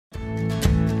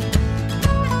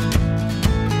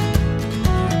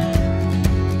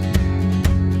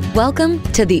Welcome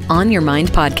to the On Your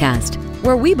Mind podcast,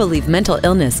 where we believe mental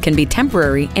illness can be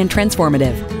temporary and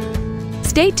transformative.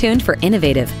 Stay tuned for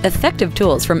innovative, effective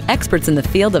tools from experts in the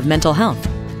field of mental health.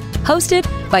 Hosted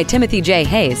by Timothy J.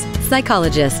 Hayes,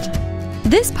 psychologist.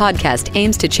 This podcast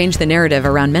aims to change the narrative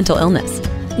around mental illness.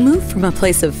 Move from a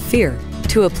place of fear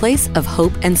to a place of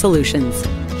hope and solutions.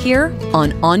 Here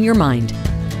on Your Mind.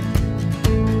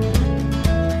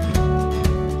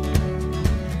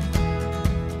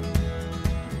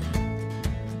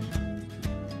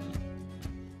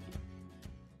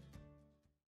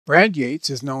 Brad Yates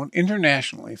is known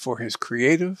internationally for his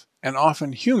creative and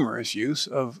often humorous use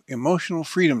of emotional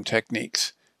freedom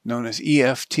techniques, known as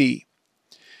EFT.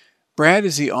 Brad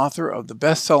is the author of the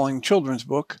best-selling children's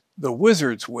book, The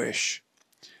Wizard's Wish.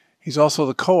 He's also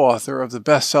the co-author of the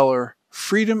bestseller,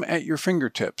 Freedom at Your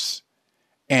Fingertips,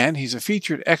 and he's a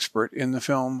featured expert in the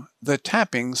film, The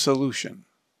Tapping Solution.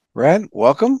 Brad,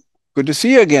 welcome. Good to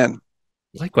see you again.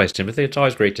 Likewise, Timothy. It's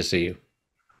always great to see you.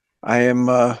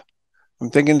 I'm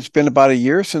thinking it's been about a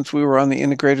year since we were on the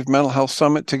Integrative Mental Health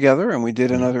Summit together and we did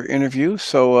another interview.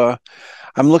 So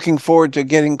I'm looking forward to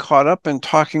getting caught up and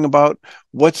talking about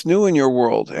what's new in your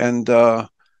world. And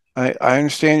I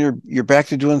understand you're back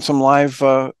to doing some live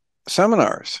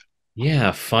seminars.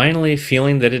 Yeah, finally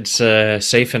feeling that it's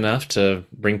safe enough to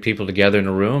bring people together in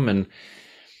a room. And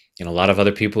a lot of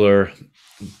other people are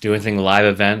doing live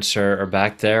events are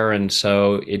back there. And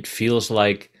so it feels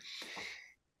like,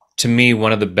 to me,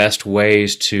 one of the best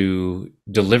ways to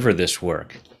deliver this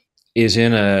work is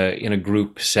in a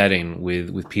group setting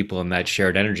with people in that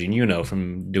shared energy. And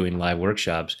from doing live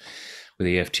workshops with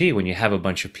EFT, when you have a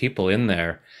bunch of people in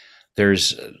there,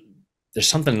 there's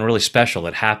something really special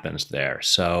that happens there.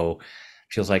 So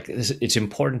it feels like it's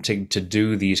important to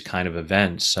do these kind of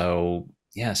events. So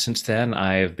yeah, since then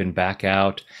I've been back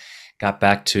out. Got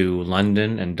back to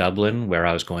London and Dublin, where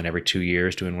I was going every 2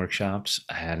 years doing workshops,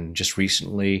 and just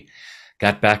recently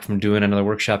got back from doing another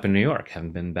workshop in New York.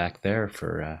 Haven't been back there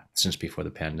for since before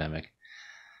the pandemic.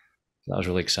 That was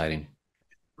really exciting.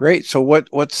 Great. So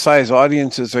what size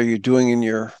audiences are you doing in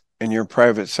your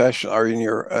private session or in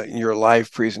your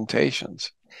live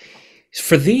presentations?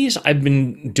 For these, I've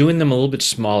been doing them a little bit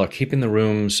smaller, keeping the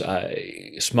rooms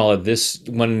smaller. This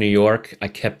one in New York, I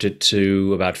kept it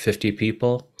to about 50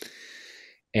 people.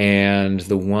 And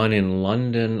the one in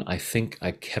London, I think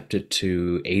I kept it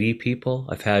to 80 people.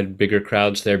 I've had bigger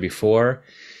crowds there before,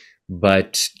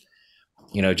 but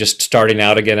just starting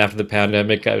out again after the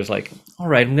pandemic, I was like, all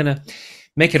right, I'm gonna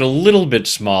make it a little bit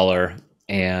smaller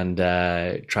and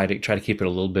try to keep it a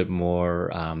little bit more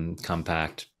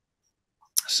compact.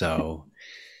 So,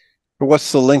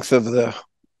 what's the length of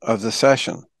the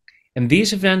session? And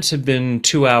these events have been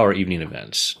 2-hour evening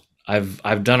events.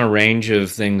 I've done a range of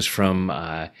things from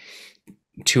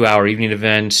 2-hour evening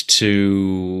events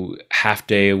to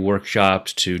half-day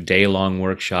workshops to day-long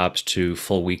workshops to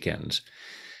full weekends,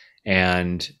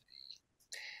 and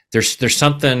there's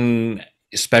something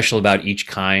special about each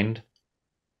kind,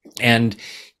 and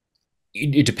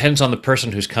it depends on the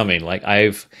person who's coming. Like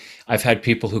I've had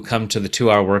people who come to the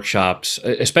 2-hour workshops,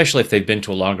 especially if they've been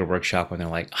to a longer workshop, when they're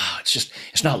like,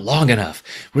 it's not long enough.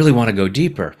 Really want to go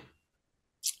deeper.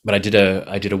 But I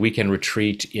did a weekend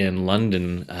retreat in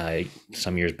London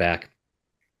some years back,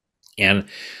 and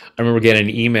I remember getting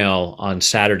an email on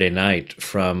Saturday night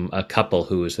from a couple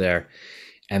who was there,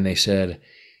 and they said,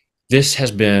 "This has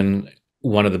been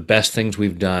one of the best things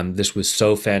we've done. This was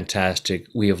so fantastic.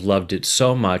 We have loved it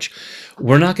so much.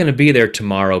 We're not going to be there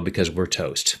tomorrow because we're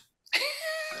toast."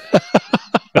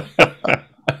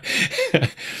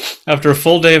 After a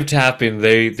full day of tapping,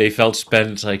 they felt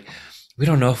spent. It's like, we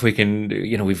don't know if we can,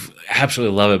 we've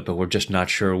absolutely love it, but we're just not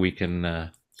sure we can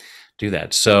do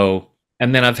that. So,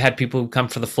 and then I've had people come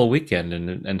for the full weekend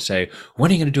and say,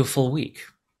 when are you going to do a full week?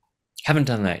 Haven't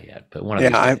done that yet, but one of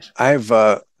these days.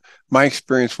 I've my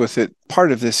experience with it,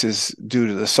 part of this is due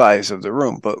to the size of the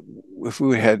room, but if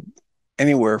we had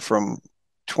anywhere from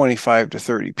 25 to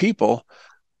 30 people,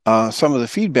 some of the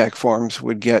feedback forms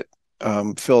would get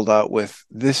filled out with,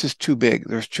 this is too big.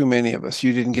 There's too many of us.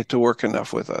 You didn't get to work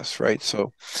enough with us, right?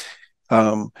 So,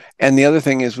 and the other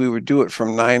thing is we would do it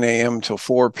from 9 a.m. till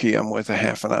 4 p.m. with a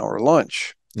half an hour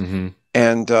lunch. Mm-hmm.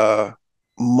 And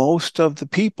most of the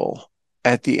people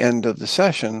at the end of the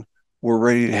session were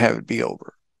ready to have it be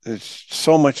over. There's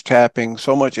so much tapping,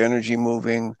 so much energy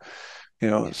moving,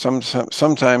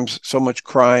 sometimes so much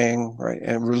crying, right?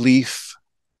 And relief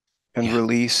and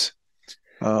release.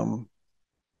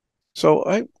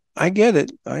 So I get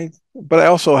it. But I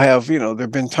also have, there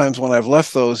have been times when I've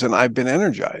left those and I've been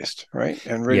energized, right?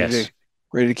 And ready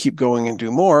ready to keep going and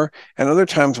do more, and other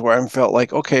times where I felt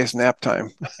like, okay, it's nap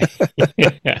time.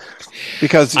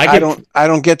 Because I get I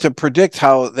don't get to predict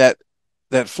how that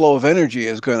flow of energy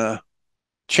is going to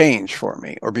change for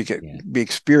me or yeah. be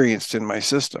experienced in my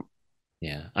system.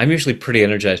 Yeah, I'm usually pretty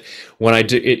energized when I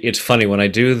do. It's funny when I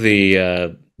do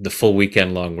the full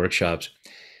weekend long workshops.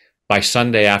 By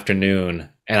Sunday afternoon,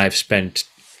 and I've spent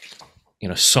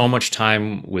so much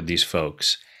time with these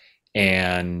folks,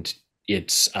 and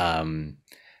it's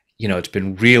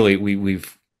been really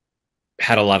we've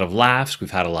had a lot of laughs,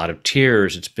 we've had a lot of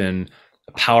tears. It's been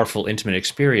a powerful, intimate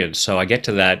experience. So I get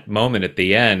to that moment at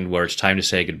the end where it's time to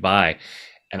say goodbye,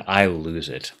 and I lose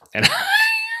it, and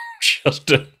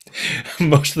just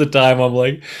most of the time I'm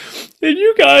like, and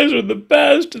you guys are the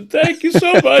best, and thank you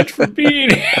so much for being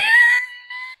here.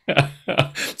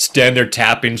 Stand there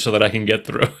tapping so that I can get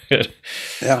through it.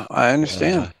 Yeah, I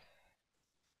understand.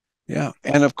 Yeah,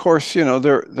 and of course,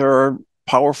 there are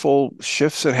powerful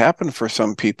shifts that happen for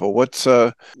some people. What's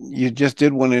you just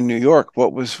did one in New York.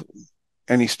 What was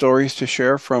any stories to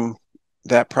share from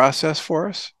that process for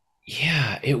us?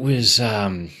 Yeah, it was. I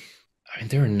mean,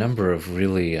 there were a number of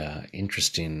really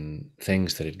interesting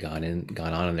things that had gone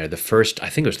on in there. The first, I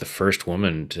think it was the first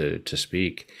woman to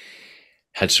speak,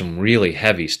 had some really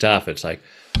heavy stuff. It's like,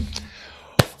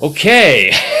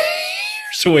 okay,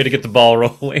 here's a way to get the ball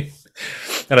rolling.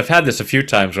 And I've had this a few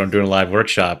times when I'm doing a live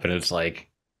workshop, and it's like,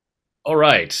 all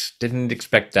right, didn't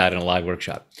expect that in a live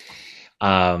workshop.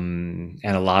 And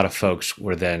a lot of folks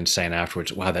were then saying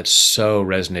afterwards, wow, that so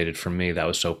resonated for me. That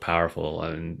was so powerful.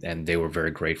 And they were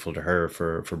very grateful to her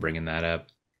for bringing that up.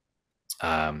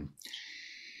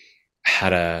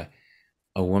 Had a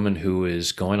woman who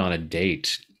was going on a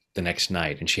date the next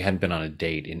night, and she hadn't been on a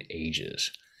date in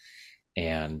ages,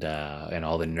 and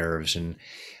all the nerves. And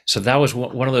so that was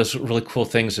one of those really cool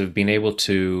things of being able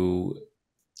to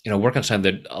work on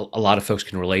something that a lot of folks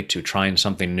can relate to, trying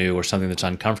something new or something that's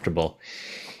uncomfortable.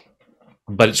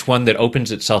 But it's one that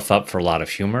opens itself up for a lot of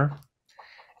humor.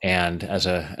 And as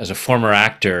a former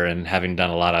actor and having done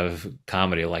a lot of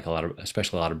comedy,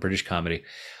 especially a lot of British comedy,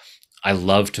 I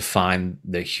love to find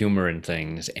the humor in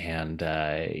things, and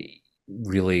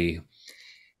really,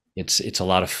 it's a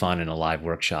lot of fun in a live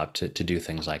workshop to do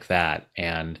things like that.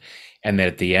 And then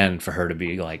at the end, for her to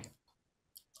be like,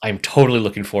 I'm totally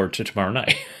looking forward to tomorrow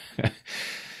night.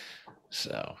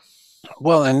 So,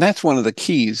 well, and that's one of the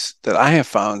keys that I have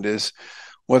found is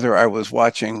whether I was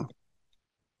watching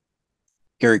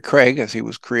Gary Craig as he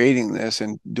was creating this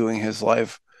and doing his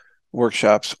live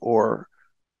workshops, or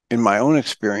in my own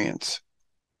experience,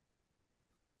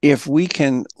 if we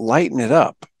can lighten it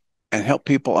up and help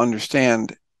people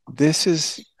understand this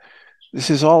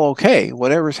is all okay.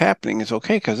 Whatever's happening is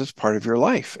okay because it's part of your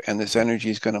life, and this energy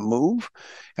is going to move.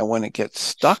 And when it gets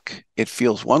stuck, it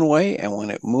feels one way, and when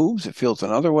it moves, it feels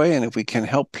another way. And if we can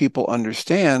help people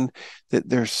understand that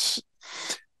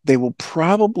they will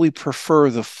probably prefer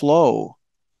the flow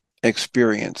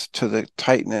experience to the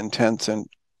tight and intense and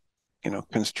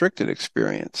constricted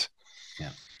experience.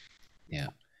 yeah, yeah.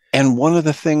 And one of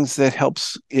the things that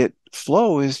helps it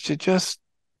flow is to just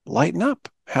lighten up,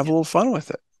 have a little fun with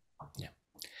it.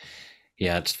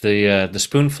 Yeah, it's the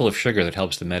spoonful of sugar that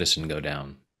helps the medicine go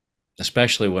down,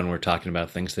 especially when we're talking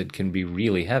about things that can be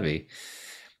really heavy.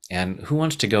 And who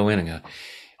wants to go in and go,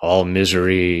 all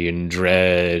misery and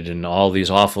dread and all these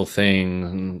awful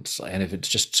things? And if it's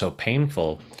just so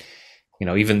painful,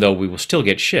 even though we will still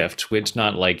get shift, it's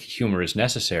not like humor is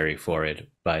necessary for it.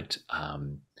 But,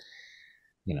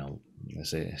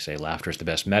 as they say, laughter is the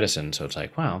best medicine. So it's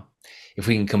like, wow, if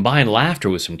we can combine laughter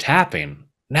with some tapping,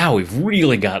 now we've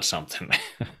really got something.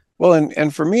 Well,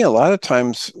 and for me, a lot of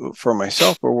times for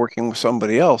myself or working with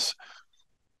somebody else,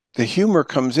 the humor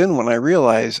comes in when I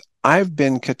realize I've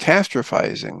been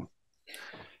catastrophizing.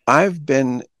 I've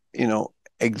been,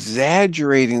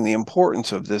 exaggerating the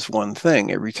importance of this one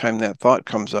thing every time that thought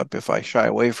comes up, if I shy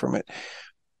away from it.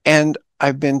 And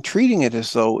I've been treating it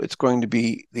as though it's going to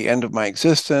be the end of my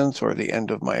existence or the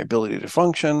end of my ability to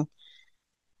function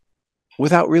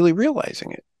without really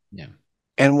realizing it. Yeah.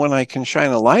 And when I can shine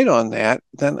a light on that,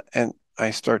 then I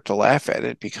start to laugh at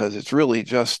it because it's really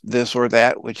just this or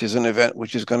that, which is an event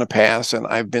which is going to pass. And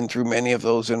I've been through many of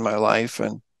those in my life.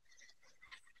 And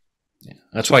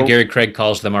that's why Gary Craig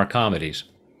calls them our comedies.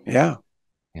 Yeah.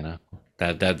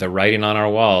 That they're writing on our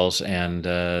walls. And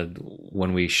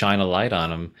when we shine a light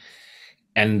on them,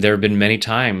 and there have been many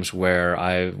times where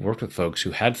I've worked with folks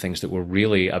who had things that were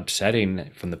really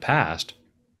upsetting from the past,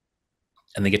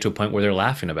 and they get to a point where they're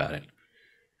laughing about it.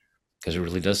 Because it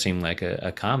really does seem like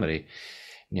a comedy,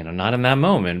 not in that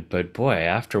moment, but boy,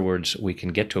 afterwards we can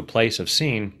get to a place of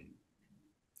seeing,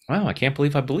 Wow, I can't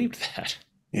believe I believed that.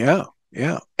 Yeah,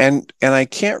 yeah. And I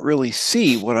can't really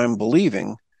see what I'm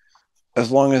believing as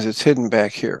long as it's hidden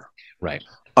back here Right.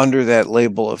 under that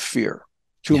label of fear.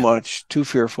 Too Yeah. much, too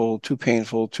fearful, too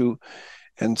painful, too.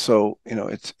 And so,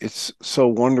 it's so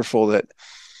wonderful that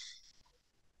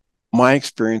my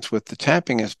experience with the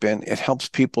tapping has been it helps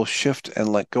people shift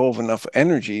and let go of enough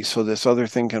energy so this other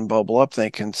thing can bubble up.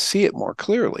 They can see it more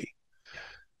clearly.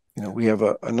 We have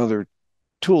another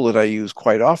tool that I use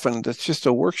quite often that's just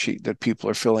a worksheet that people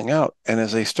are filling out. And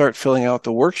as they start filling out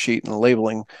the worksheet and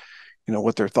labeling,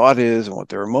 what their thought is and what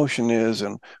their emotion is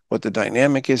and what the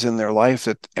dynamic is in their life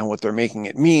and what they're making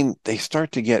it mean, they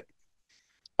start to get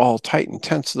all tight and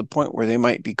tense to the point where they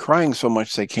might be crying so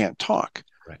much they can't talk.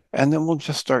 Right. And then we'll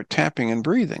just start tapping and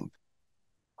breathing.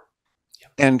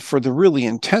 And for the really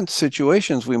intense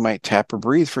situations, we might tap or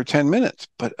breathe for 10 minutes,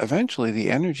 but eventually the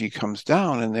energy comes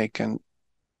down and they can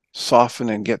soften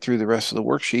and get through the rest of the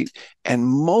worksheet. And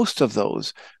most of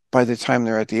those, by the time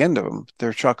they're at the end of them,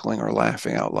 they're chuckling or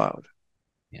laughing out loud.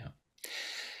 Yeah.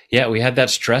 Yeah, we had that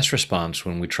stress response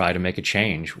when we try to make a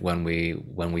change, when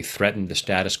we threatened the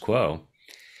status quo.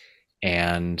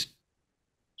 And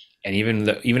even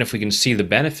if we can see the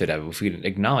benefit of it, if we can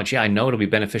acknowledge, yeah, I know it'll be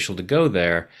beneficial to go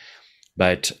there,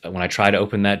 but when I try to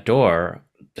open that door,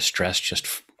 the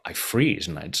stress I freeze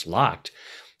and it's locked.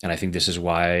 And I think this is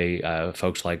why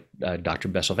folks like Dr.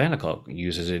 Bessel van der Kolk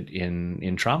uses it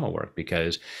in trauma work,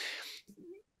 because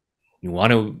you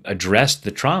want to address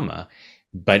the trauma,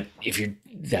 but if you're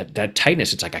that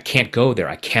tightness, it's like, I can't go there.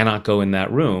 I cannot go in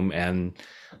that room. And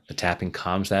the tapping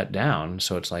calms that down.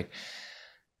 So it's like,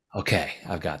 okay,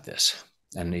 I've got this.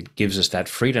 And it gives us that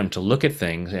freedom to look at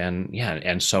things.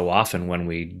 And so often when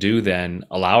we do then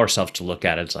allow ourselves to look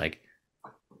at it, it's like,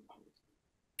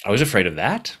 I was afraid of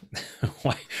that.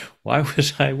 Why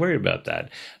was I worried about that?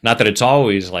 Not that it's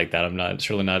always like that. I'm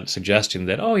certainly not suggesting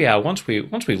that, oh yeah, once we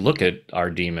look at our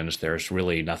demons, there's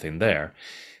really nothing there.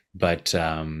 But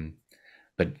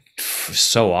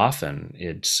so often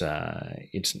it's the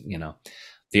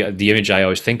image I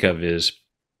always think of is,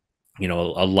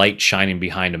 a light shining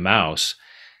behind a mouse.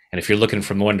 And if you're looking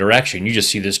from one direction, you just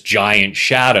see this giant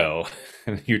shadow.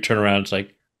 And you turn around, it's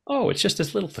like, oh, it's just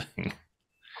this little thing.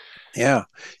 Yeah.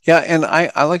 Yeah. And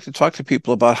I like to talk to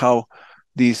people about how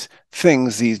these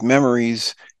things, these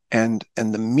memories and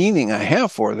the meaning I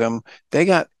have for them, they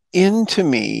got into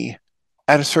me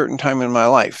at a certain time in my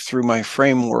life through my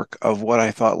framework of what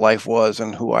I thought life was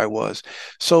and who I was.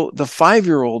 So the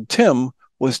 5-year-old Tim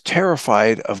was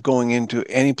terrified of going into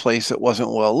any place that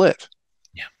wasn't well lit.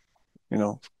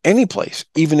 Yeah. Any place,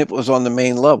 even if it was on the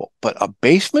main level. But a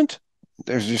basement,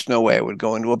 there's just no way I would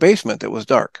go into a basement that was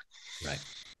dark. Right.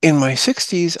 In my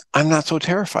 60s, I'm not so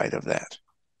terrified of that,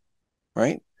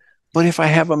 right? But if I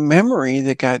have a memory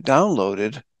that got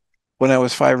downloaded when I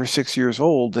was 5 or 6 years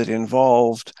old that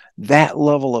involved that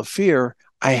level of fear,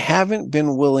 I haven't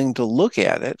been willing to look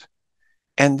at it.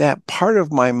 And that part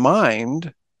of my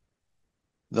mind,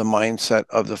 the mindset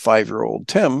of the 5-year-old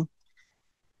Tim,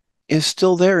 is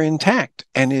still there intact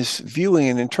and is viewing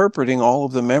and interpreting all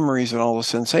of the memories and all the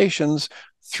sensations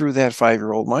through that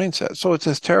 5-year-old mindset. So it's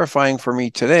as terrifying for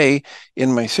me today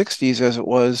in my 60s as it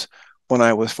was when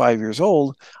I was 5 years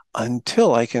old,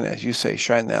 until I can, as you say,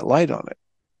 shine that light on it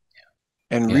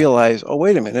and realize, oh,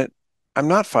 wait a minute, I'm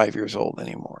not 5 years old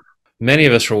anymore. Many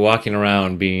of us were walking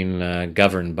around being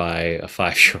governed by a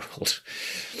 5-year-old.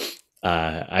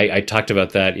 I talked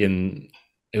about that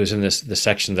it was in the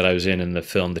section that I was in the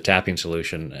film, The Tapping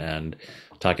Solution, and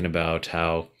talking about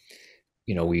how,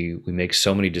 we make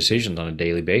so many decisions on a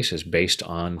daily basis based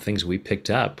on things we picked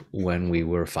up when we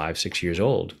were 5, 6 years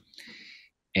old.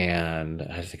 And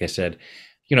I think I said,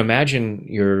 imagine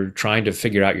you're trying to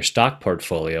figure out your stock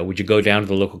portfolio. Would you go down to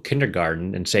the local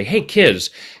kindergarten and say, hey,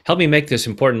 kids, help me make this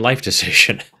important life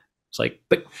decision? It's like,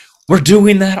 but we're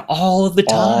doing that all of the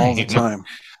time. All the time.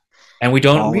 And we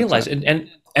don't realize it.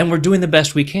 And we're doing the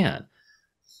best we can.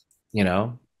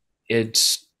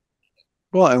 It's...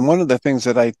 Well, and one of the things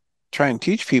that I try and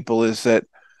teach people is that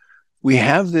we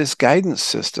have this guidance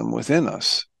system within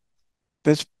us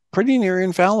that's pretty near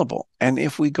infallible. And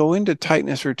if we go into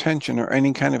tightness or tension or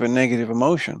any kind of a negative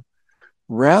emotion,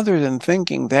 rather than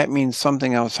thinking that means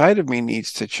something outside of me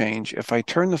needs to change, if I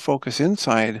turn the focus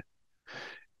inside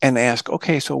and ask,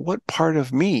 okay, so what part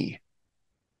of me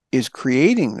is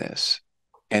creating this?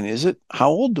 And how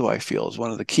old do I feel is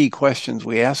one of the key questions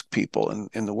we ask people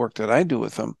in the work that I do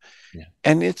with them. Yeah.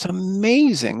 And it's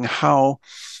amazing how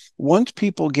once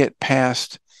people get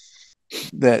past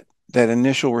that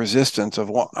initial resistance of,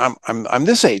 well, I'm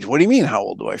this age. What do you mean? How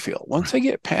old do I feel? Once they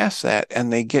get past that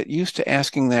and they get used to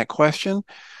asking that question,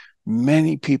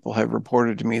 Many people have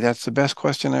reported to me that's the best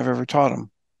question I've ever taught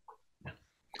them.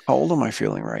 How old am I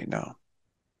feeling right now?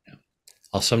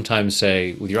 I'll sometimes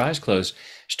say, with your eyes closed,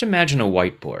 just imagine a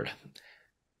whiteboard.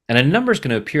 And a number is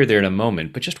going to appear there in a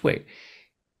moment, but just wait.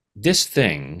 This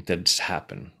thing that's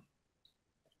happened,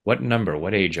 what number,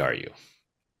 what age are you?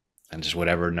 And just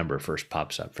whatever number first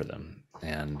pops up for them.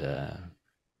 And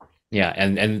yeah,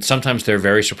 and sometimes they're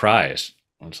very surprised.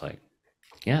 It's like,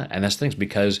 yeah, and that's things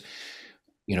because,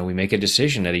 we make a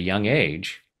decision at a young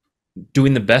age,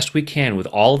 doing the best we can with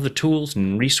all of the tools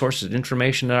and resources and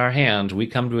information in our hands. We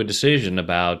come to a decision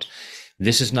about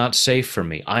this is not safe for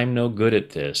me. I'm no good at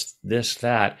this,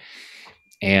 that.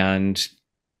 And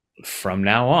from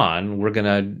now on, we're going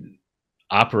to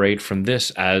operate from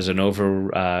this as an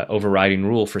overriding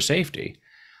rule for safety.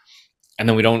 And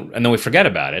then we forget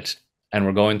about it, and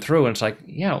we're going through, and it's like,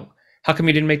 how come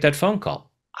you didn't make that phone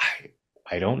call?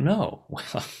 I don't know.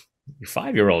 Well, your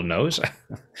 5-year-old knows.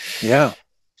 Yeah.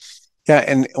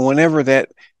 And whenever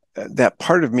that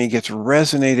part of me gets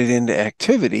resonated into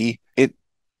activity, it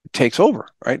takes over,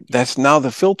 right? That's now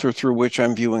the filter through which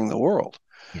I'm viewing the world.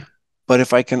 Yeah. But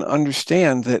if I can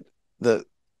understand that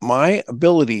my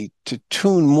ability to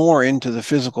tune more into the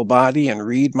physical body and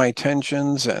read my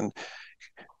tensions and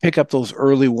pick up those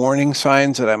early warning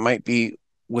signs that I might be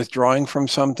withdrawing from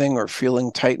something or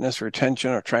feeling tightness or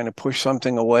tension or trying to push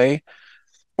something away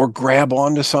or grab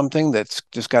onto something that's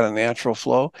just got a natural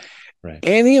flow. Right.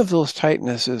 Any of those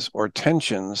tightnesses or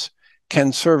tensions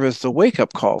can serve as the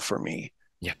wake-up call for me.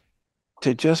 Yeah.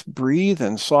 To just breathe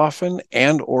and soften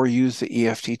and or use the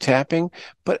EFT tapping,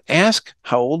 but ask,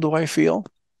 how old do I feel?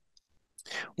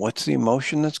 What's the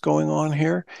emotion that's going on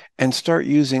here? And start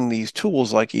using these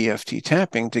tools like EFT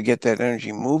tapping to get that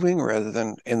energy moving rather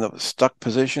than in the stuck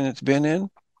position it's been in.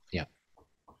 Yeah.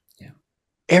 Yeah.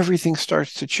 Everything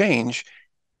starts to change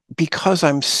because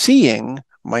I'm seeing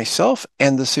myself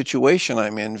and the situation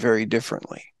I'm in very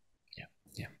differently. Yeah.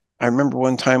 Yeah. I remember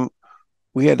one time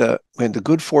we had the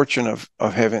good fortune of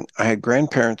having, I had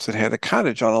grandparents that had a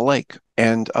cottage on a lake.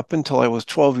 And up until I was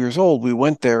 12 years old, we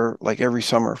went there like every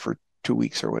summer for 2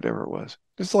 weeks or whatever it was.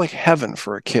 It's like heaven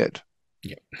for a kid.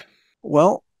 Yeah.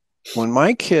 Well, when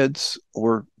my kids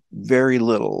were very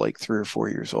little, like 3 or 4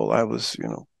 years old, I was,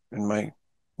 in my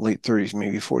late 30s,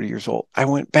 maybe 40 years old. I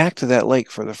went back to that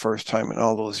lake for the first time in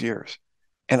all those years.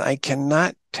 And I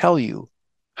cannot tell you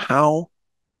how,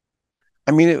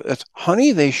 it's,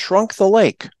 honey, they shrunk the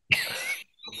lake.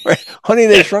 Right? Honey,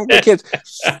 they shrunk the kids.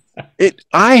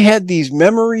 I had these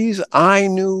memories. I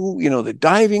knew, the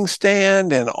diving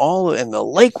stand and the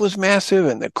lake was massive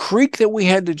and the creek that we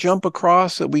had to jump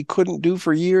across that we couldn't do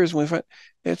for years.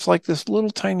 It's like this little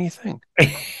tiny thing.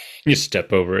 You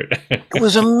step over it. It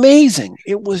was amazing.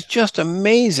 It was just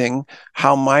amazing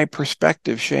how my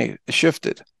perspective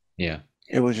shifted. Yeah.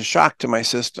 It was a shock to my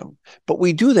system. But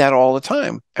we do that all the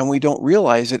time, and we don't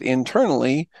realize it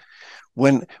internally.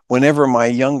 Whenever my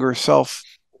younger self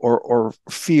or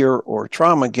fear or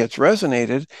trauma gets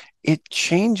resonated, it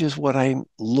changes what I'm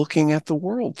looking at the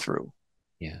world through.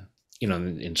 Yeah.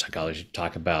 In psychology,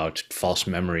 talk about false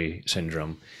memory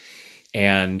syndrome.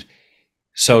 And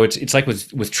so it's like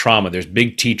with trauma, there's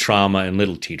big T trauma and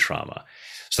little t trauma.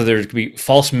 So there could be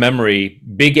false memory,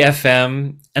 big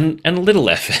FM and little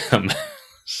FM.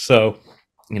 So,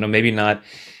 maybe not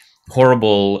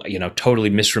horrible, totally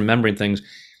misremembering things,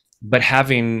 but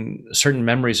having certain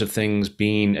memories of things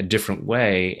being a different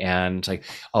way. And it's like,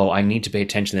 oh, I need to pay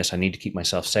attention to this. I need to keep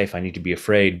myself safe. I need to be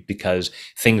afraid because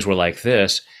things were like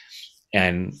this.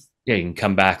 And yeah, you can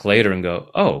come back later and go,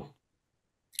 oh,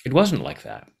 it wasn't like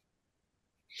that.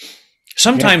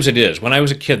 Sometimes it is. When I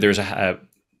was a kid, there's a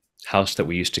house that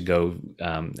we used to go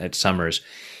at summers,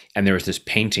 and there was this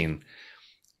painting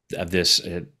of this.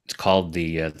 It's called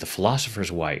the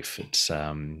Philosopher's Wife. It's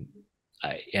and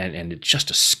it's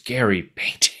just a scary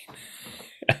painting.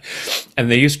 And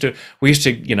we used to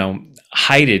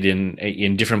hide it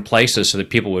in different places so that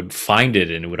people would find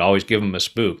it, and it would always give them a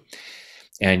spook.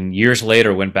 And years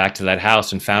later, went back to that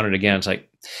house and found it again. It's like,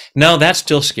 no, that's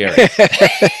still scary.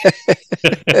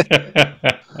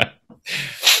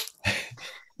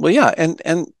 Well, yeah,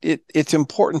 and it's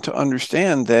important to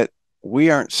understand that we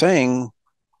aren't saying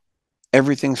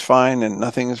everything's fine and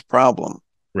nothing is a problem.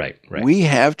 Right. We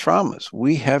have traumas.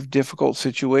 We have difficult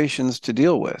situations to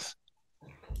deal with.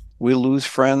 We lose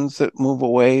friends that move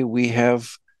away. We have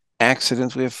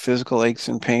accidents. We have physical aches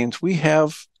and pains. We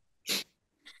have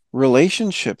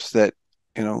relationships that,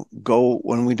 go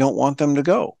when we don't want them to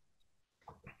go.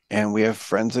 And we have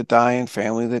friends that die and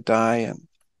family that die. And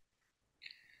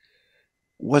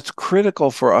what's critical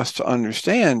for us to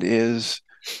understand is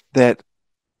that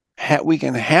we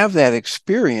can have that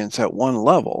experience at one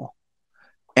level.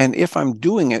 And if I'm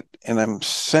doing it and I'm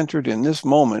centered in this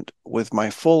moment with my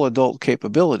full adult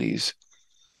capabilities,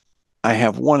 I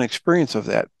have one experience of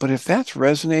that. But if that's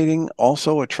resonating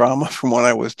also a trauma from when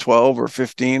I was 12 or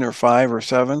 15 or 5 or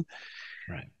 7,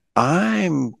 Right.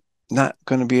 I'm not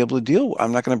going to be able to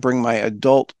I'm not going to bring my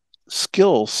adult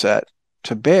skill set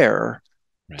to bear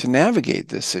to navigate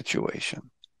this situation.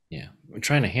 Yeah. We're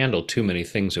trying to handle too many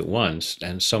things at once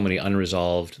and so many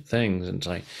unresolved things. And it's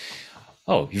like,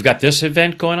 oh, you've got this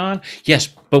event going on? Yes,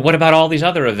 but what about all these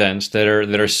other events that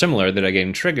are similar that are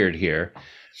getting triggered here?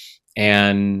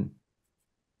 And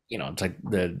it's like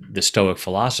the Stoic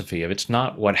philosophy of it's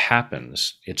not what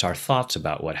happens, it's our thoughts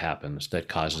about what happens that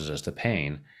causes us the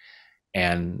pain.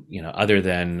 And other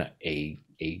than a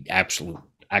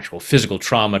actual physical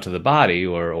trauma to the body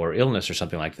or illness or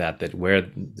something like that where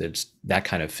it's that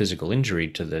kind of physical injury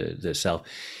to the self,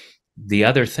 the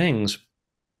other things,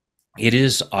 it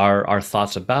is our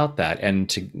thoughts about that, and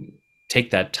to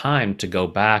take that time to go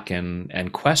back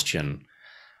and question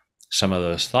some of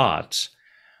those thoughts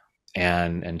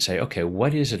and say, okay,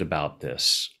 what is it about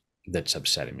this that's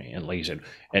upsetting me? And like you said,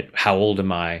 how old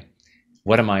am I?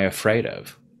 What am I afraid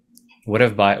of? What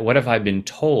have I been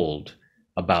told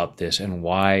about this and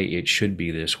why it should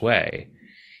be this way?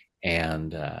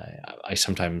 And I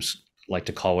sometimes like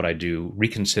to call what I do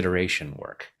reconsideration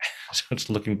work. So it's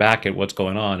looking back at what's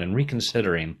going on and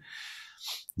reconsidering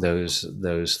those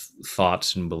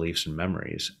thoughts and beliefs and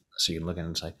memories. So you can look at it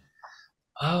and say,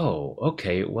 oh,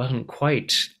 okay, it wasn't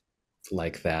quite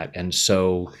like that. And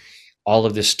so all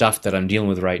of this stuff that I'm dealing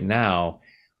with right now,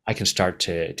 I can start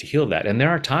to heal that. And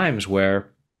there are times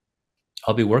where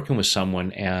I'll be working with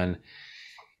someone and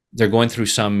they're going through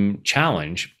some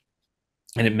challenge,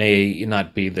 and it may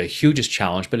not be the hugest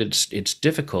challenge, but it's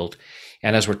difficult.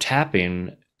 And as we're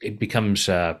tapping, it becomes,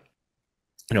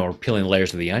 we're peeling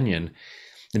layers of the onion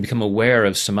and become aware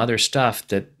of some other stuff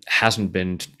that hasn't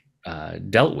been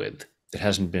dealt with, that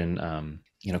hasn't been,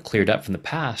 cleared up from the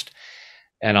past.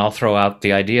 And I'll throw out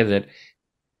the idea that,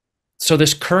 so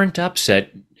this current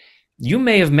upset, you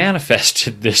may have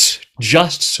manifested this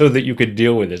just so that you could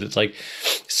deal with it. It's like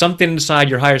something inside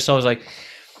your higher self is like,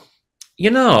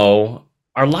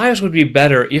 our lives would be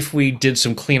better if we did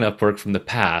some cleanup work from the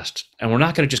past, and we're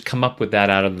not going to just come up with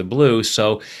that out of the blue.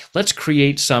 So let's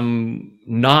create some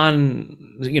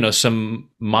some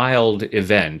mild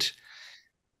event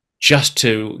just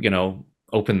to,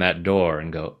 open that door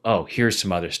and go, oh, here's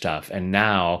some other stuff. And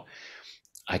now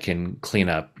I can clean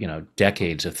up,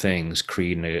 decades of things,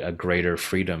 creating a greater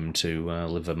freedom to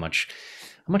live a much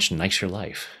nicer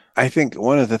life. I think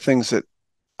one of the things that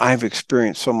I've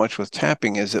experienced so much with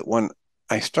tapping is that when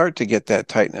I start to get that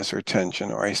tightness or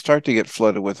tension, or I start to get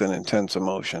flooded with an intense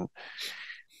emotion,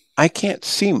 I can't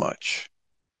see much.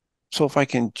 So if I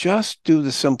can just do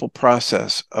the simple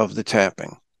process of the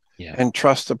tapping and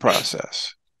trust the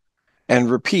process and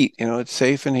repeat, it's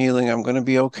safe and healing. I'm going to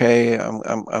be okay. I'm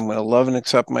going to love and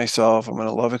accept myself. I'm going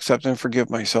to love, accept, and forgive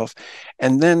myself.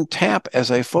 And then tap as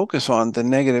I focus on the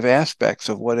negative aspects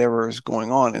of whatever is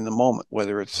going on in the moment,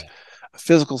 whether it's a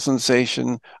physical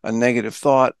sensation, a negative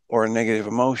thought, or a negative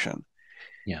emotion.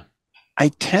 Yeah. I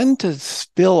tend to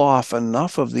spill off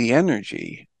enough of the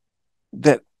energy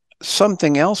that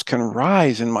something else can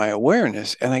rise in my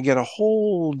awareness, and I get a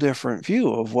whole different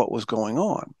view of what was going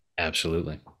on.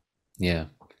 Absolutely. Yeah.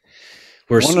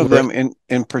 One of them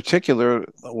in particular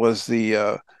was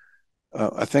a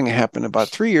thing that happened about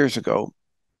 3 years ago,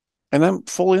 and I'm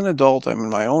fully an adult. I'm in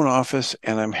my own office,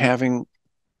 and I'm having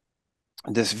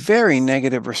this very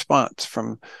negative response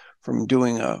from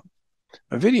doing a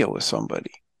video with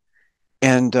somebody.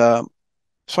 And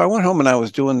so I went home and I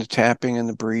was doing the tapping and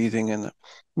the breathing. In the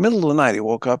middle of the night, I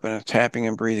woke up and I was tapping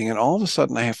and breathing, and all of a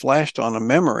sudden I had flashed on a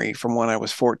memory from when I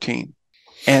was 14.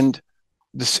 And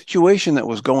the situation that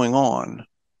was going on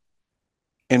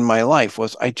in my life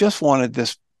was I just wanted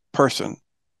this person.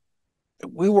 It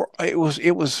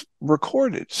was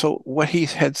recorded. So what he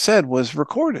had said was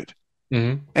recorded.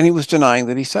 Mm-hmm. And he was denying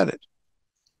that he said it.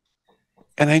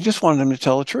 And I just wanted him to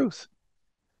tell the truth.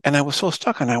 And I was so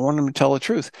stuck, and I wanted him to tell the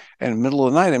truth. And in the middle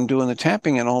of the night, I'm doing the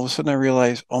tapping, and all of a sudden I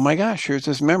realized, oh my gosh, here's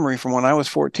this memory from when I was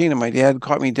 14 and my dad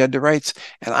caught me dead to rights.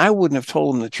 And I wouldn't have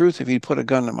told him the truth if he'd put a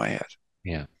gun to my head.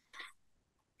 Yeah.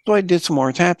 So I did some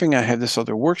more tapping. I had this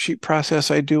other worksheet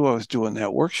process I do. I was doing that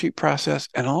worksheet process.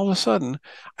 And all of a sudden,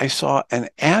 I saw an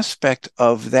aspect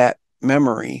of that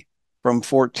memory from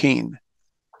 14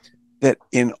 that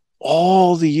in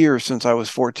all the years since I was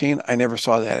 14, I never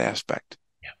saw that aspect.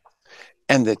 Yeah.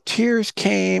 And the tears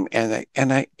came, and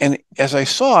as I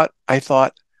saw it, I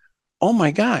thought, oh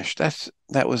my gosh, that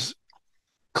was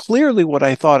clearly what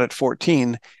I thought at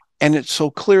 14, and it's so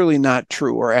clearly not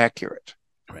true or accurate.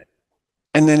 Right.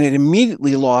 And then it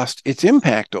immediately lost its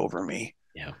impact over me.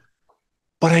 Yeah.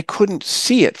 But I couldn't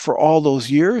see it for all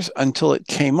those years until it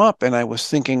came up, and I was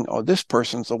thinking, oh, this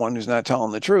person's the one who's not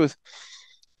telling the truth.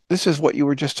 This is what you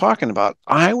were just talking about.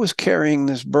 I was carrying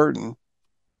this burden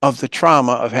of the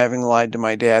trauma of having lied to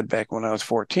my dad back when I was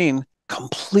 14,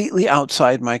 completely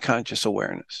outside my conscious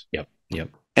awareness. Yep. Yep.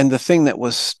 And the thing that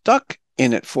was stuck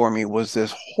in it for me was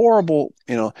this horrible,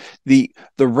 the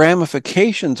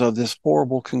ramifications of this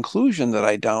horrible conclusion that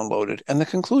I downloaded. And the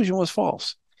conclusion was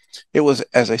false. It was,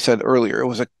 as I said earlier, it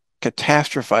was a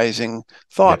catastrophizing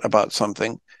thought about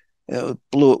something. It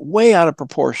blew it way out of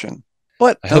proportion.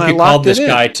 But I then hope I you called locked this it in.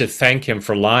 guy to thank him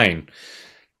for lying.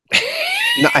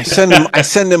 No, I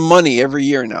send him money every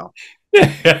year now.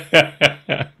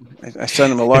 I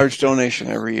send him a large donation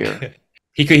every year.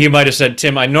 He might have said,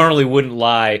 Tim, I normally wouldn't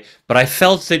lie, but I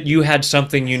felt that you had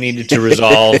something you needed to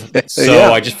resolve, so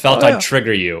Yeah. I just felt I'd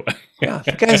trigger you. Yeah,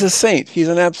 the guy's a saint. He's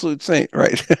an absolute saint,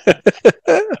 right?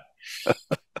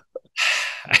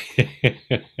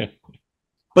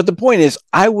 But the point is,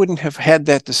 I wouldn't have had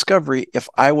that discovery if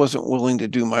I wasn't willing to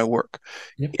do my work.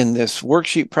 Yep. In this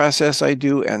worksheet process I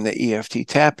do and the EFT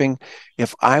tapping,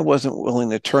 if I wasn't willing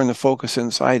to turn the focus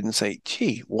inside and say,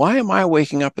 gee, why am I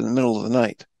waking up in the middle of the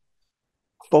night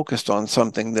focused on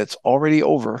something that's already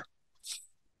over,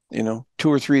 2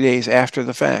 or 3 days after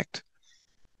the fact?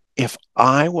 If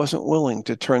I wasn't willing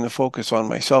to turn the focus on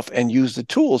myself and use the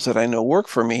tools that I know work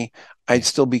for me, I'd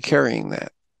still be carrying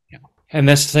that. And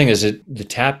that's the thing, is the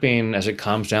tapping, as it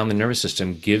calms down the nervous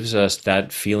system, gives us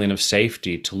that feeling of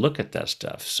safety to look at that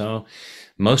stuff. So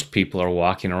most people are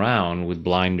walking around with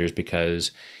blinders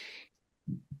because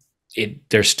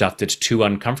there's stuff that's too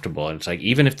uncomfortable. And it's like,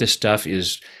 even if this stuff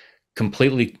is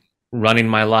completely running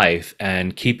my life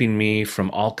and keeping me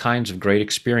from all kinds of great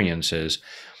experiences,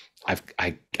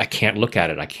 I can't look at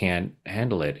it. I can't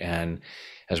handle it. And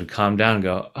as we calm down and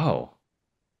go, oh,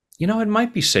 it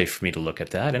might be safe for me to look at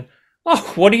that. And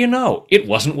oh, what do you know? It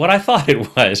wasn't what I thought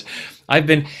it was. I've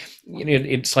been,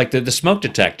 it's like the smoke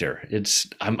detector.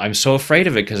 I'm so afraid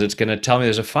of it because it's going to tell me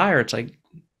there's a fire. It's like,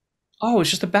 oh,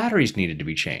 it's just the batteries needed to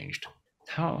be changed.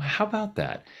 How about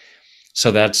that?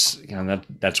 So that's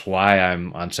why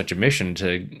I'm on such a mission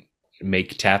to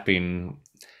make tapping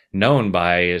known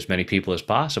by as many people as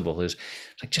possible. Is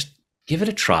like, just give it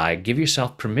a try, give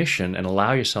yourself permission, and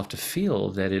allow yourself to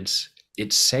feel that it's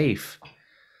safe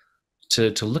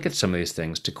to look at some of these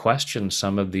things, to question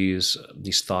some of these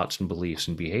thoughts and beliefs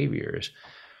and behaviors.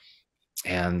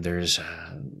 And there's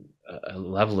a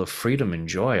level of freedom and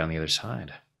joy on the other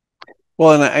side.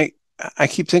 Well, and I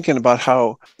keep thinking about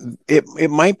how it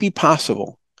might be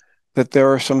possible that there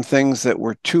are some things that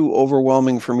were too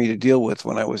overwhelming for me to deal with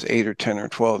when I was 8 or 10 or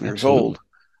 12 years old,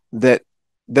 that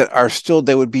are still,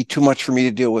 they would be too much for me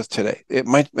to deal with today. It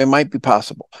might be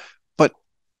possible. But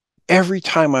every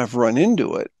time I've run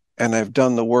into it, and I've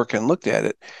done the work and looked at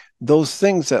it, those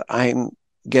things that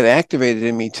get activated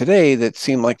in me today that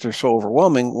seem like they're so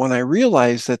overwhelming, when I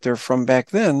realize that they're from back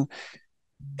then,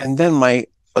 and then my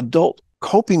adult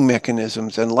coping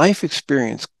mechanisms and life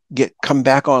experience come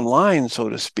back online, so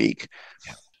to speak,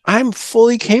 I'm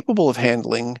fully capable of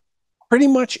handling pretty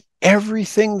much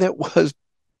everything that was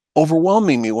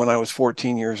overwhelming me when I was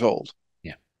 14 years old.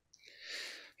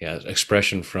 Yeah,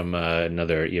 expression from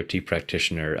another EFT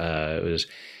practitioner was,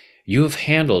 you have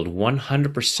handled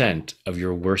 100% of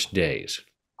your worst days.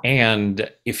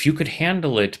 And if you could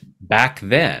handle it back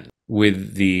then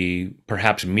with the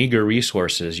perhaps meager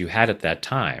resources you had at that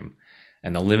time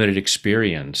and the limited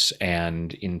experience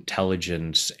and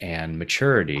intelligence and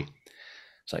maturity,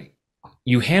 it's like,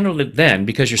 you handled it then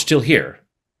because you're still here.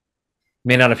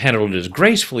 May not have handled it as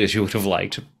gracefully as you would have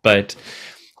liked, but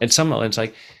at some level, it's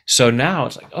like, so now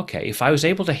it's like, okay, if I was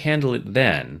able to handle it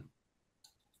then,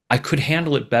 I could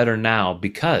handle it better now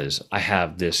because I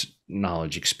have this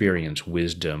knowledge, experience,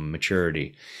 wisdom,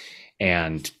 maturity,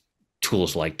 and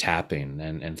tools like tapping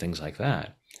and things like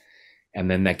that. And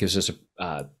then that gives us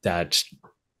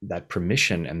that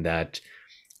permission and that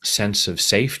sense of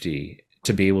safety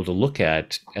to be able to look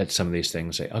at some of these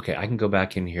things, say, okay, I can go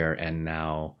back in here and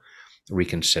now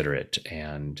reconsider it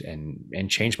and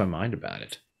change my mind about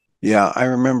it. Yeah, I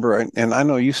remember, and I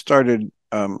know you started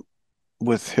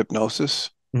with hypnosis.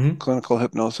 Mm-hmm. Clinical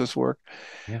hypnosis work.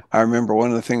 Yeah. I remember one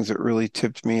of the things that really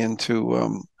tipped me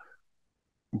into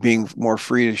being more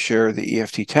free to share the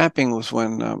EFT tapping was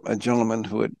when a gentleman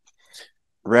who had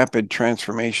rapid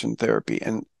transformation therapy,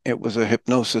 and it was a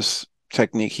hypnosis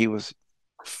technique. He was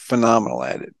phenomenal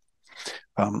at it.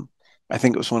 I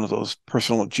think it was one of those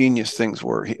personal genius things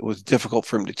where it was difficult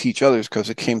for him to teach others because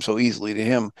it came so easily to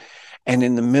him. And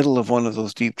in the middle of one of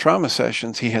those deep trauma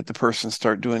sessions, he had the person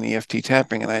start doing EFT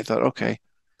tapping. And I thought, okay,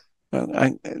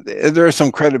 there is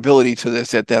some credibility to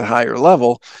this at that higher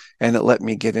level. And it let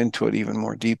me get into it even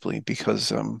more deeply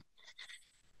because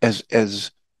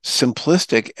as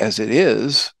simplistic as it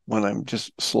is, when I'm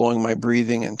just slowing my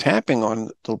breathing and tapping on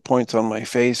the points on my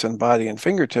face and body and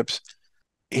fingertips,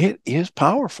 it is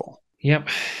powerful. Yep.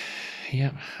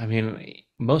 Yep. I mean,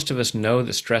 most of us know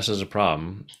that stress is a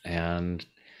problem, and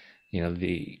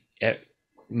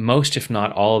most, if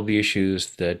not all, of the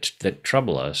issues that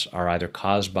trouble us are either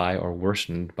caused by or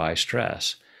worsened by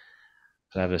stress.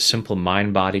 To have a simple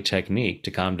mind-body technique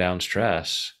to calm down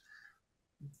stress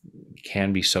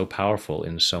can be so powerful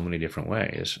in so many different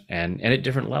ways, and at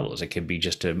different levels. It could be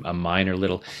just a minor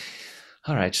little,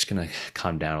 all right, just gonna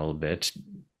calm down a little bit,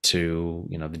 to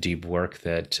the deep work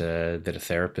that a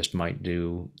therapist might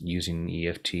do using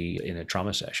EFT in a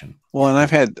trauma session. Well, and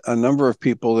I've had a number of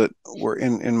people that were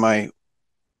in my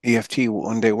EFT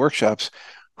one-day workshops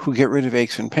who get rid of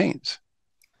aches and pains.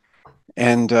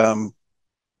 And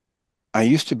I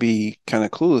used to be kind of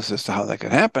clueless as to how that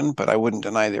could happen, but I wouldn't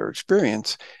deny their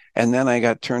experience. And then I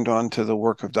got turned on to the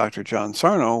work of Dr. John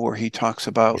Sarno, where he talks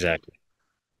about Exactly.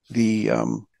 the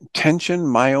tension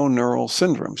myoneural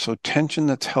syndrome. So tension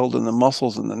that's held in the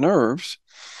muscles and the nerves.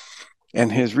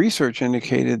 And his research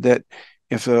indicated that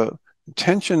if a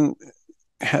tension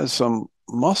has some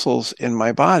muscles in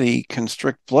my body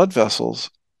constrict blood vessels,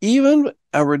 even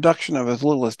a reduction of as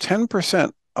little as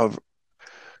 10% of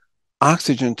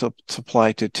oxygen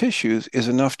supply to tissues is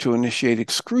enough to initiate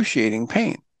excruciating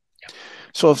pain. Yeah.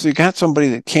 So if you got somebody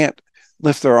that can't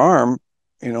lift their arm,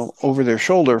 over their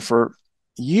shoulder for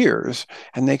years,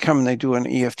 and they come and they do an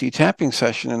EFT tapping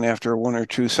session, and after one or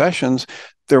two sessions,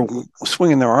 they're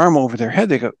swinging their arm over their head,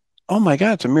 they go, oh my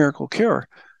God, it's a miracle cure.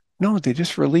 No, they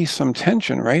just released some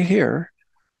tension right here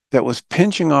that was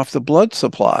pinching off the blood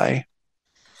supply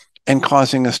and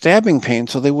causing a stabbing pain,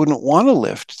 so they wouldn't want to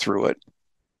lift through it.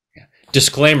 Yeah.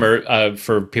 Disclaimer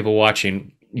for people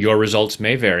watching, your results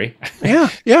may vary. Yeah,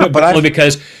 but only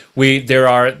because there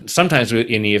are sometimes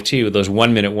in EFT with those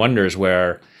 1 minute wonders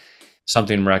where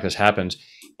something miraculous happens,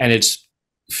 and it's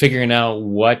figuring out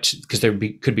because there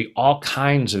could be all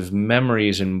kinds of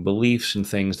memories and beliefs and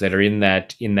things that are in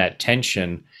that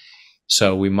tension.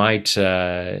 So we might,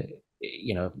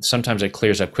 sometimes it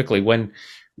clears up quickly.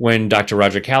 When Dr.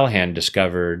 Roger Callahan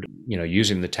discovered,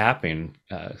 using the tapping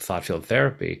thought field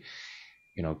therapy,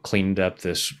 cleaned up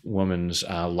this woman's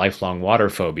lifelong water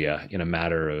phobia in a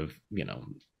matter of,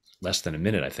 less than a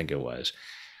minute, I think it was.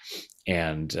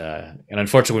 And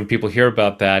unfortunately, when people hear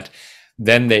about that,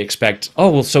 then they expect,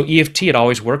 oh, well, so EFT, it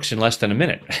always works in less than a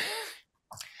minute.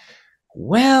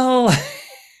 Well,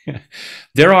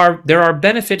 there are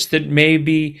benefits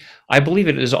that I believe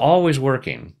it is always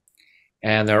working,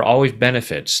 and there are always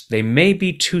benefits. They may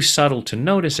be too subtle to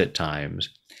notice at times,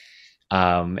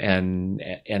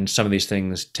 and some of these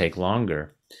things take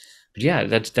longer. But yeah,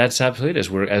 that's absolutely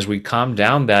it. As we calm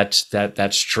down that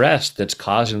stress that's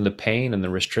causing the pain and the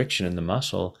restriction in the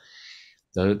muscle,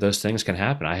 those things can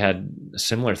happen. I had a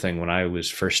similar thing when I was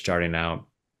first starting out.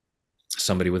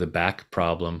 Somebody with a back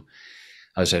problem.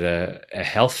 I was at a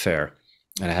health fair,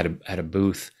 and I had a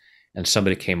booth, and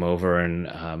somebody came over, and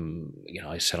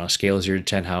I said, on a scale of 0 to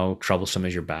 10, how troublesome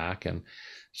is your back? And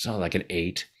so like an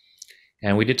 8.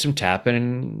 And we did some tapping,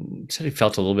 and said he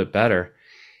felt a little bit better.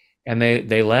 And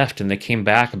they left, and they came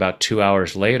back about 2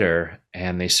 hours later,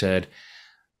 and they said,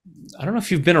 I don't know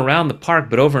if you've been around the park,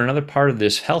 but over another part of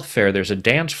this health fair, there's a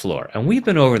dance floor, and we've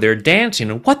been over there dancing,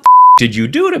 and what the did you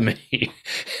do to me?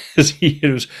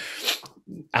 Because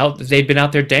they'd been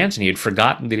out there dancing. He had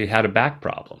forgotten that he had a back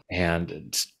problem.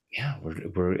 And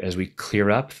we're as we clear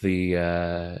up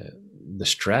the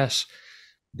stress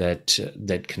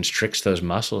that constricts those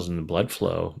muscles and the blood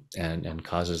flow and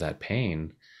causes that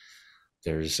pain,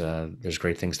 there's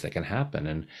great things that can happen.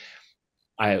 And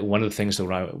one of the things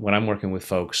that when I'm working with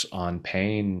folks on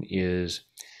pain is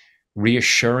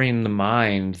reassuring the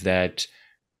mind that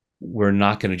we're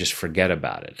not going to just forget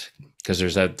about it, because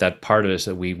there's that part of us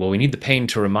that we need the pain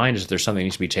to remind us that there's something that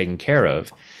needs to be taken care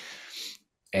of.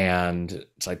 And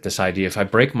it's like this idea, if I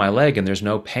break my leg and there's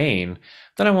no pain,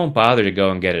 then I won't bother to go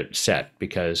and get it set,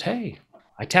 because, hey,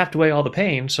 I tapped away all the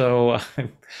pain, so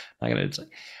I'm not gonna. It's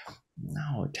like,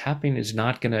 no, tapping is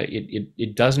not gonna.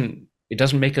 It doesn't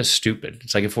make us stupid.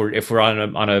 It's like if we're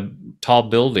on a tall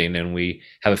building and we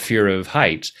have a fear of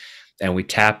heights, and we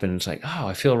tap, and it's like, oh,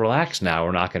 I feel relaxed now.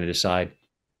 We're not going to decide,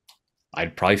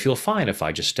 I'd probably feel fine if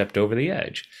I just stepped over the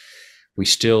edge. we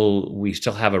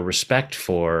still have a respect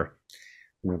for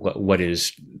what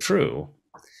is true,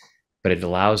 but it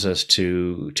allows us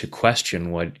to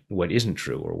question what isn't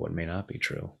true or what may not be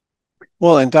true.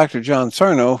 Well, and Dr. John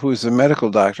Sarno, who's a medical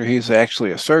doctor, he's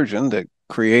actually a surgeon that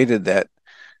created that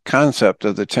concept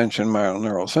of the tension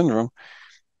myoneural syndrome.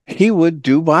 He would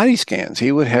do body scans.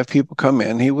 He would have people come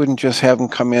in. He wouldn't just have them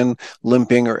come in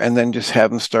limping and then just have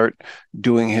them start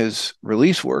doing his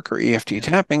release work or EFT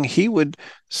tapping. He would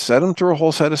set them through a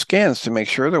whole set of scans to make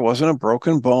sure there wasn't a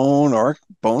broken bone or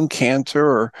bone cancer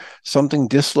or something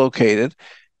dislocated.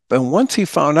 But once he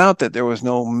found out that there was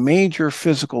no major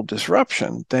physical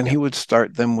disruption, then he would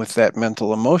start them with that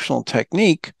mental emotional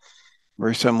technique,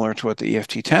 very similar to what the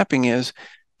EFT tapping is,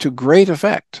 to great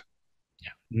effect.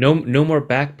 No more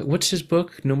back. What's his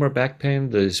book? No More Back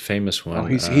Pain. His famous one. Oh,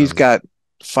 he's got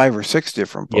 5 or 6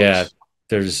 different books. Yeah,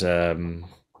 there's Dr.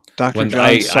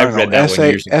 John Sarno. I read that one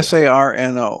years ago.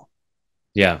 Sarno.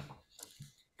 Yeah,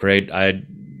 great. I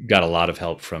got a lot of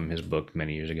help from his book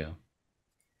many years ago.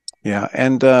 Yeah,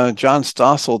 and John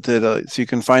Stossel did so you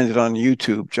can find it on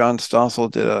YouTube. John Stossel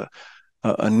did a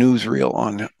newsreel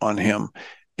on him,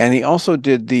 and he also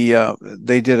did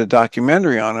they did a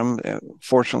documentary on him.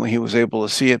 Fortunately, he was able to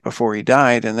see it before he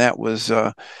died, and that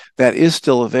is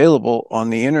still available on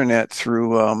the internet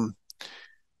through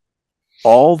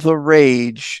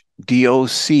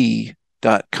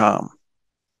alltheragedoc.com.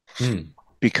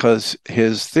 Because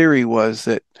his theory was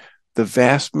that the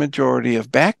vast majority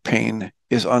of back pain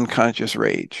is unconscious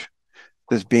rage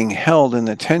that's being held in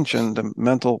the tension, the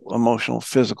mental, emotional,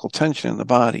 physical tension in the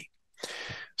body.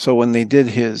 So when they did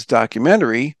his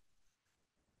documentary,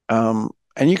 and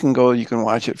you can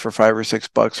watch it for $5 or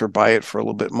 $6 or buy it for a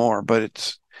little bit more, but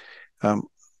it's,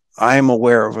 I am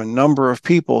aware of a number of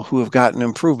people who have gotten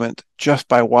improvement just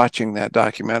by watching that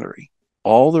documentary.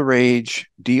 All the Rage,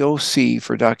 DOC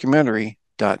for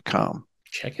documentary.com.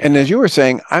 And as you were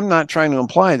saying, I'm not trying to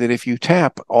imply that if you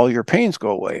tap, all your pains go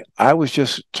away. I was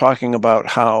just talking about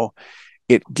how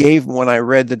when I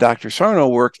read the Dr. Sarno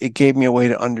work, it gave me a way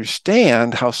to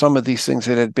understand how some of these things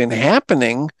that had been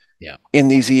happening in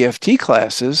these EFT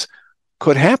classes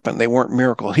could happen. They weren't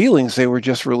miracle healings. They were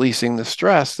just releasing the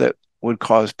stress that would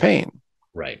cause pain.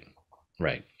 Right.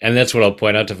 And that's what I'll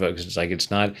point out to folks. It's like,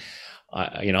 it's not...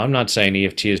 I'm not saying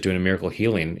EFT is doing a miracle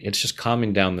healing. It's just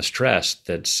calming down the stress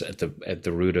that's at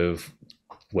the root of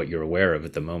what you're aware of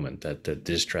at the moment, that the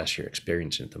distress you're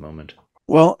experiencing at the moment.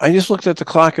 Well, I just looked at the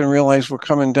clock and realized we're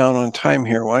coming down on time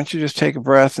here. Why don't you just take a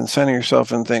breath and center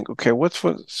yourself and think, okay, what's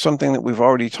something that we've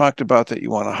already talked about that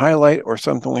you want to highlight, or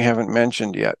something we haven't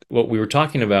mentioned yet? What we were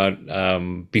talking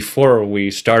about before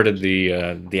we started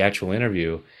the actual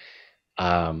interview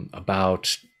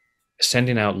about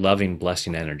sending out loving,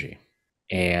 blessing energy.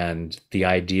 And the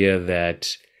idea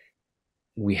that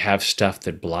we have stuff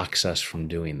that blocks us from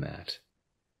doing that.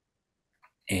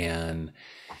 And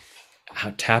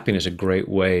how tapping is a great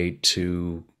way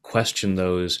to question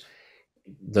those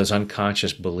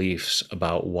unconscious beliefs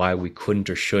about why we couldn't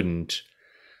or shouldn't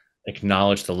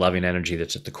acknowledge the loving energy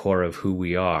that's at the core of who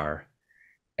we are,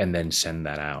 and then send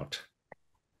that out.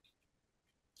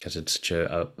 Because it's such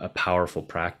a powerful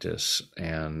practice,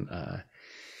 and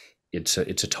it's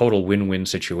a total win-win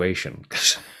situation.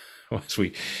 Because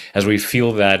as we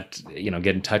feel that,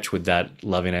 get in touch with that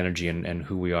loving energy and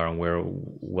who we are and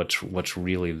what's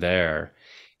really there,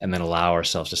 and then allow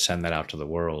ourselves to send that out to the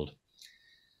world.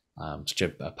 Such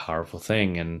a powerful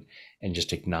thing, and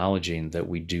just acknowledging that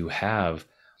we do have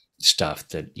stuff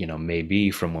that may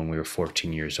be from when we were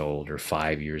 14 years old or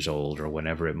 5 years old or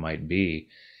whenever it might be,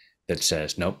 that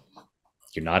says, nope,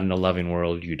 you're not in a loving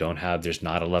world. There's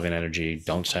not a loving energy.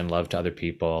 Don't send love to other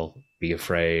people. Be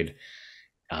afraid,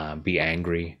 be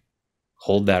angry,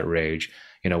 hold that rage.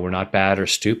 We're not bad or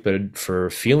stupid for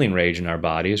feeling rage in our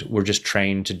bodies. We're just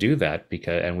trained to do that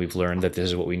and we've learned that this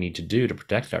is what we need to do to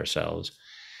protect ourselves,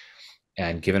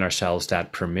 and given ourselves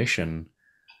that permission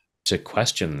to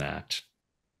question that,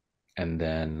 and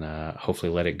then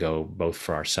hopefully let it go, both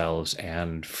for ourselves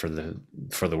and for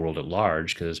the world at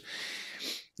large. Because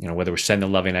whether we're sending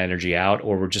the loving energy out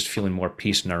or we're just feeling more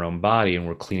peace in our own body and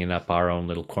we're cleaning up our own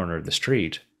little corner of the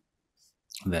street,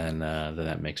 then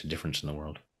that makes a difference in the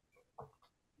world.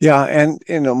 Yeah, and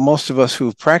most of us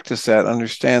who've practiced that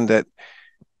understand that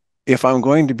if I'm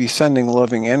going to be sending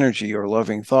loving energy or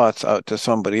loving thoughts out to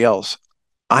somebody else,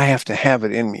 I have to have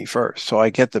it in me first, so I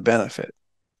get the benefit.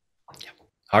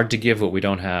 Hard to give what we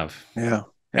don't have. Yeah.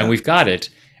 And we've got it.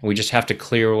 And we just have to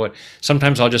clear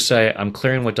sometimes I'll just say, I'm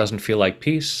clearing what doesn't feel like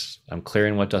peace. I'm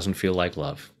clearing what doesn't feel like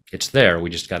love. It's there. We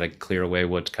just got to clear away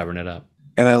what's covering it up.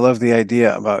 And I love the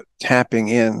idea about tapping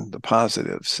in the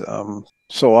positives.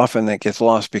 so often that gets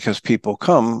lost because people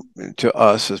come to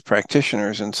us as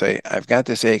practitioners and say, I've got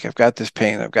this ache, I've got this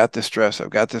pain, I've got this stress, I've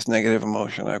got this negative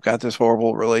emotion, I've got this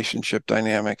horrible relationship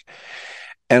dynamic,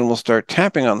 and we'll start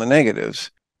tapping on the negatives.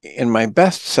 In my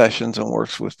best sessions and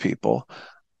works with people,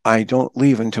 I don't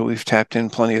leave until we've tapped in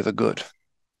plenty of the good.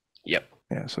 Yep.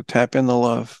 Yeah, so tap in the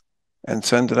love and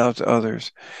send it out to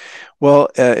others. Well,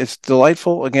 it's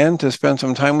delightful, again, to spend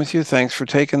some time with you. Thanks for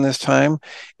taking this time.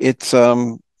 It's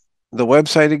the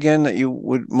website again that you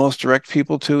would most direct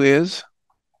people to is?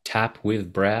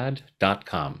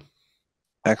 tapwithbrad.com.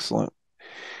 Excellent.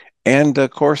 And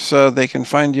of course, they can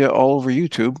find you all over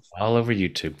YouTube. All over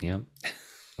YouTube, yeah.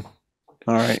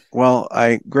 All right. Well,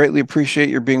 I greatly appreciate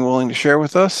your being willing to share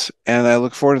with us, and I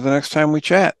look forward to the next time we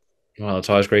chat. Well, it's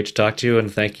always great to talk to you,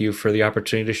 and thank you for the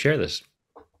opportunity to share this.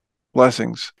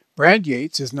 Blessings. Brad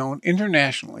Yates is known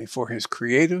internationally for his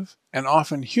creative and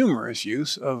often humorous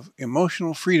use of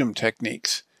emotional freedom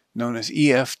techniques, known as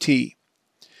EFT.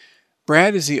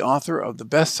 Brad is the author of the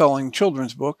best-selling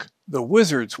children's book, The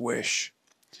Wizard's Wish.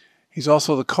 He's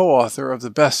also the co-author of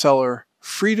the bestseller,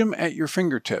 Freedom at Your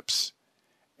Fingertips,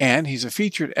 and he's a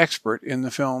featured expert in the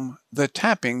film The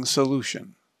Tapping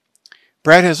Solution.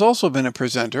 Brad has also been a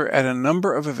presenter at a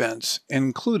number of events,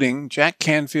 including Jack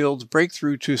Canfield's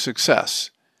Breakthrough to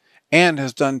Success, and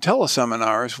has done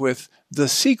teleseminars with The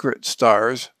Secret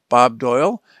stars Bob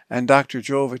Doyle and Dr.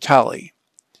 Joe Vitale.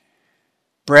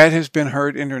 Brad has been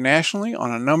heard internationally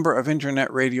on a number of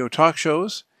internet radio talk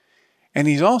shows, and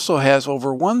he also has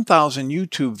over 1,000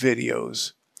 YouTube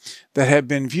videos that have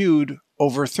been viewed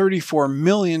over 34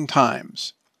 million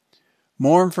times.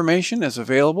 More information is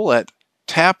available at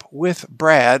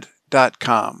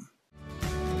tapwithbrad.com.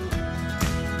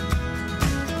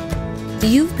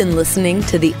 You've been listening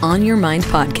to the On Your Mind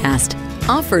podcast,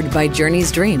 offered by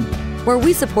Journey's Dream, where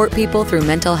we support people through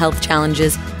mental health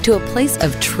challenges to a place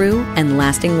of true and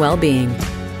lasting well-being.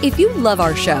 If you love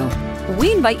our show,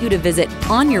 we invite you to visit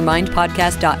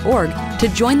onyourmindpodcast.org to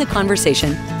join the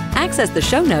conversation, access the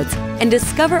show notes, and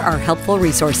discover our helpful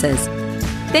resources.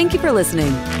 Thank you for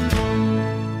listening.